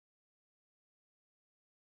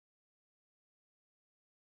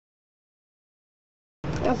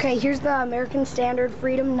Okay, here's the American Standard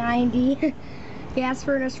Freedom 90 gas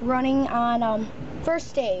furnace running on first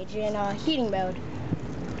stage in heating mode.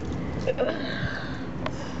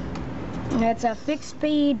 It's a fixed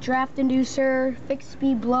speed draft inducer, fixed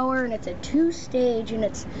speed blower, and it's a 2-stage, and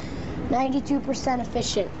it's 92%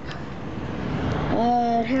 efficient.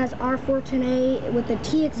 It has R410A with the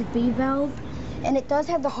TXV valve, and it does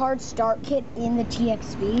have the hard start kit in the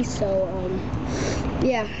TXV, so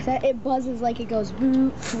yeah, it buzzes like it goes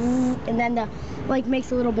boop, and then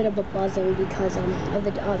makes a little bit of a buzzing because of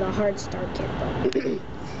the hard start kit. But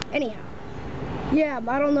anyhow, yeah,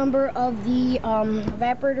 model number of the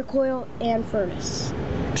evaporator coil and furnace: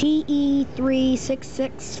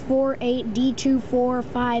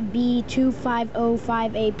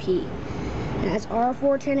 TE36648D245B2505AP. It has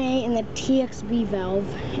R410A and the TXV valve,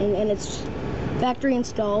 and it's factory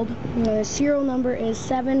installed. The serial number is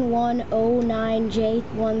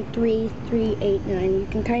 7109J13389. You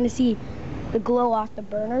can kind of see the glow off the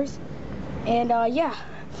burners, and yeah.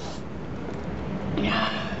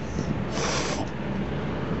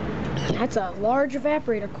 That's a large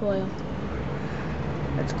evaporator coil.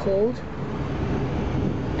 That's cold,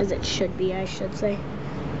 as it should be, I should say.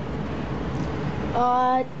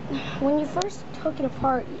 When you first took it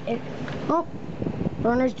apart,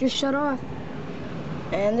 burners just shut off,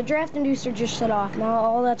 and the draft inducer just shut off. Now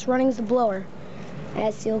all that's running is the blower.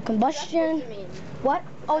 As sealed combustion. What?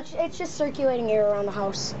 Oh, it's just circulating air around the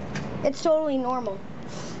house. It's totally normal.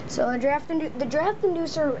 So the draft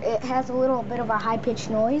inducer, it has a little bit of a high-pitched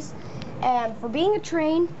noise, and for being a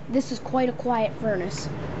train, this is quite a quiet furnace.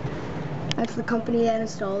 That's the company that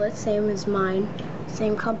installed it, same as mine.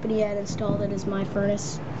 Same company that installed it as my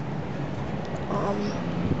furnace.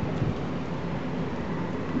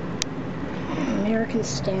 American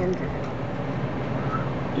Standard.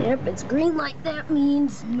 Yep, it's green light. That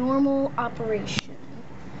means normal operation.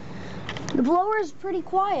 The blower is pretty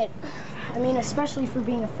quiet. I mean, especially for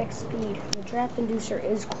being a fixed speed. The draft inducer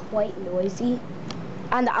is quite noisy.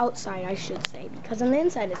 On the outside, I should say, because on the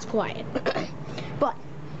inside it's quiet. But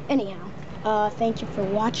anyhow, thank you for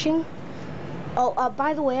watching. Oh,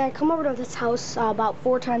 by the way, I come over to this house about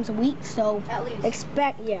 4 times a week, so at least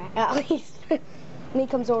at least. And he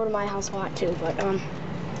comes over to my house a lot too, but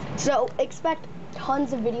so expect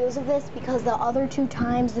tons of videos of this, because the other 2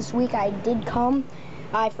 times this week I did come,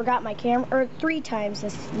 I forgot my camera, or 3 times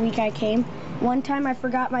this week I came. 1 time I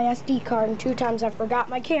forgot my SD card, and 2 times I forgot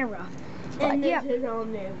my camera. But and yeah. this is all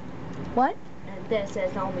new. What? And this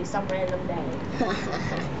is only some random day.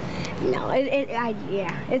 No,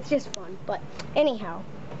 yeah, it's just fun. But anyhow,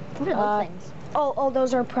 What are those things? Oh,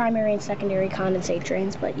 those are primary and secondary condensate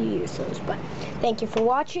drains, but you use those. But thank you for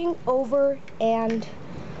watching. Over, and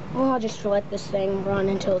I'll just let this thing run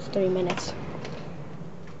until it's 3 minutes.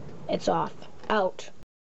 It's off. Out.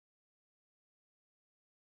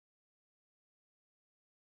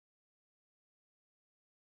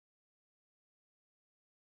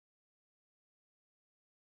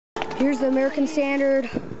 Here's the American Standard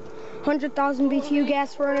 100,000 BTU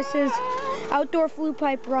gas furnaces, outdoor flue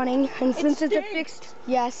pipe running, and since it's a fixed,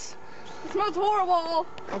 yes. It smells horrible.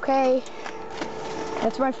 Okay,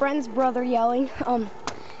 that's my friend's brother yelling.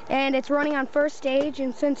 And it's running on first stage,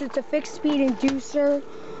 and since it's a fixed speed inducer,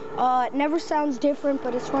 it never sounds different,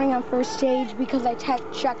 but it's running on first stage because I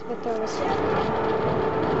checked the thermostat.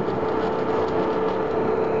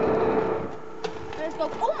 And it's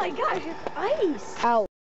like, oh my gosh, it's ice. Out.